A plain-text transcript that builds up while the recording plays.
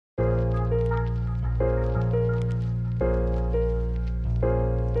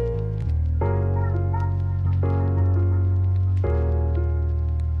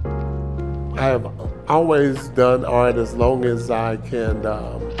I have always done art as long as I can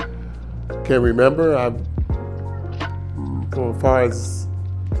remember. As far as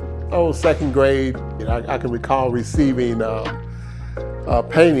second grade, I can recall receiving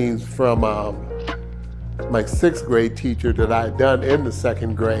paintings from my sixth grade teacher that I had done in the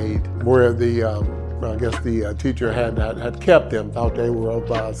second grade, where I guess the teacher had kept them, thought they were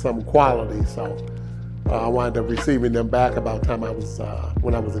of some quality. So I wound up receiving them back about the time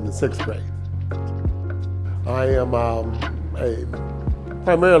when I was in the sixth grade. I am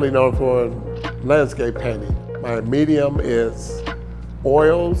primarily known for landscape painting. My medium is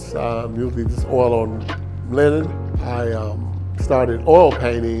oils, usually just oil on linen. I started oil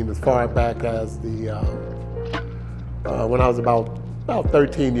painting as far back as when I was about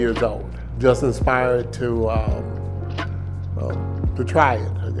 13 years old. Just inspired to try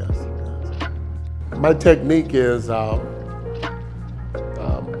it, I guess. My technique is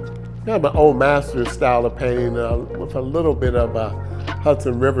kind of an old master style of painting with a little bit of a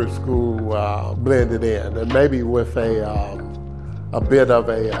Hudson River School blended in, and maybe with a little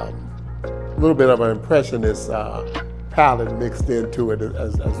bit of an impressionist palette mixed into it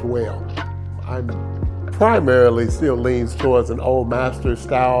as well. I'm primarily still leans towards an old master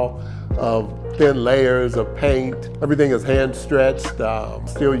style of thin layers of paint. Everything is hand stretched.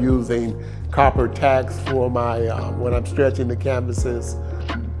 Still using copper tacks for my when I'm stretching the canvases.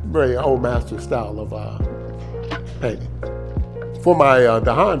 Very old master style of painting. For my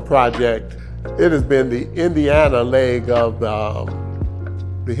DeHaan project, it has been the Indiana leg of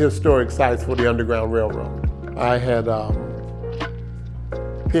the historic sites for the Underground Railroad. I had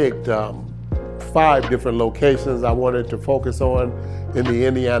picked 5 different locations I wanted to focus on in the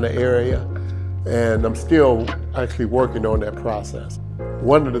Indiana area, and I'm still actually working on that process.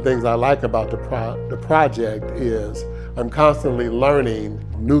 One of the things I like about the project is I'm constantly learning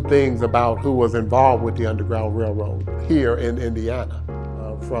new things about who was involved with the Underground Railroad here in Indiana,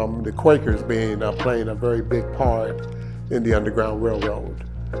 from the Quakers playing a very big part in the Underground Railroad.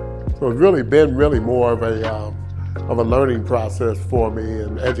 So it's really been more of a learning process for me,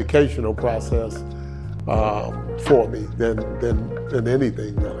 an educational process for me than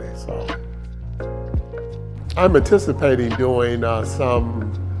anything really. So I'm anticipating doing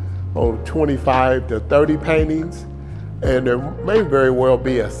some 25 to 30 paintings, and there may very well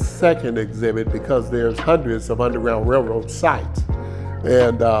be a second exhibit because there's hundreds of Underground Railroad sites.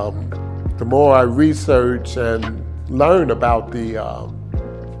 And the more I research and learn about the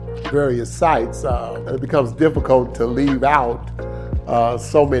various sites, it becomes difficult to leave out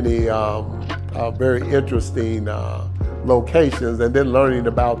so many very interesting locations, and then learning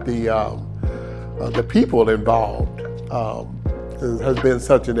about the people involved has been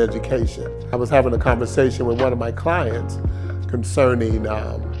such an education. I was having a conversation with one of my clients concerning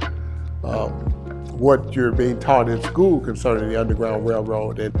what you're being taught in school concerning the Underground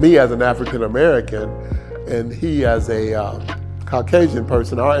Railroad. And me as an African American, and he as a Caucasian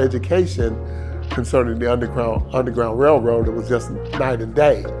person, our education concerning the Underground Railroad, it was just night and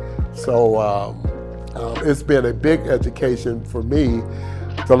day. So it's been a big education for me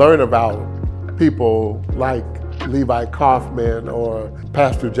to learn about people like Levi Kaufman or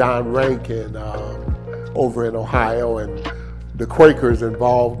Pastor John Rankin over in Ohio, and the Quakers'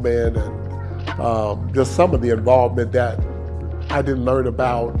 involvement, and just some of the involvement that I didn't learn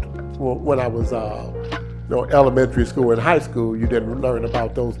about when I was elementary school and high school. You didn't learn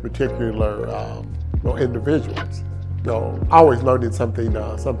about those particular individuals. Always learning something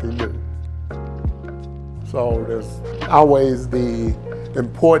new. So there's always the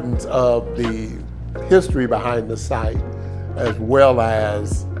importance of the history behind the site, as well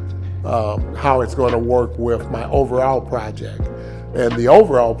as how it's going to work with my overall project. And the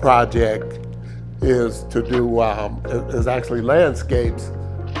overall project is to do is actually landscapes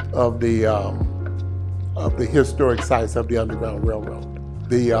of the historic sites of the Underground Railroad.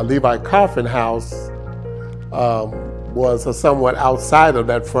 The Levi Coffin House was somewhat outside of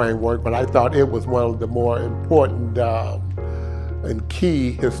that framework, but I thought it was one of the more important and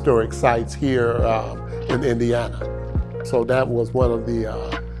key historic sites here in Indiana. So that was one of the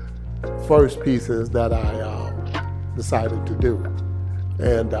first pieces that I decided to do.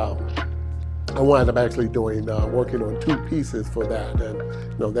 And I wound up actually working on 2 pieces for that. And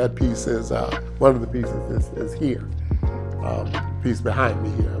that piece is, one of the pieces is here, piece behind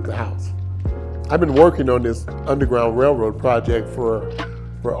me here of the house. I've been working on this Underground Railroad project for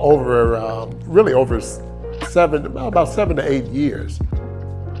over, really over about 7 to 8 years.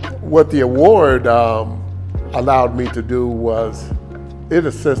 What the award allowed me to do was it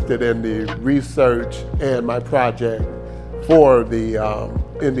assisted in the research and my project for the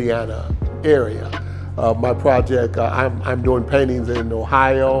Indiana area. My project, I'm doing paintings in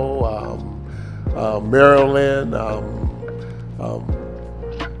Ohio, Maryland,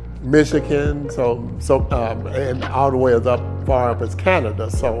 Michigan, and all the way as far up as Canada.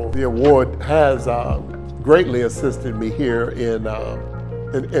 So the award has greatly assisted me here in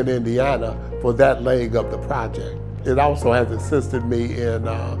Indiana for that leg of the project. It also has assisted me in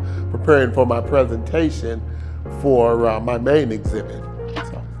preparing for my presentation for my main exhibit.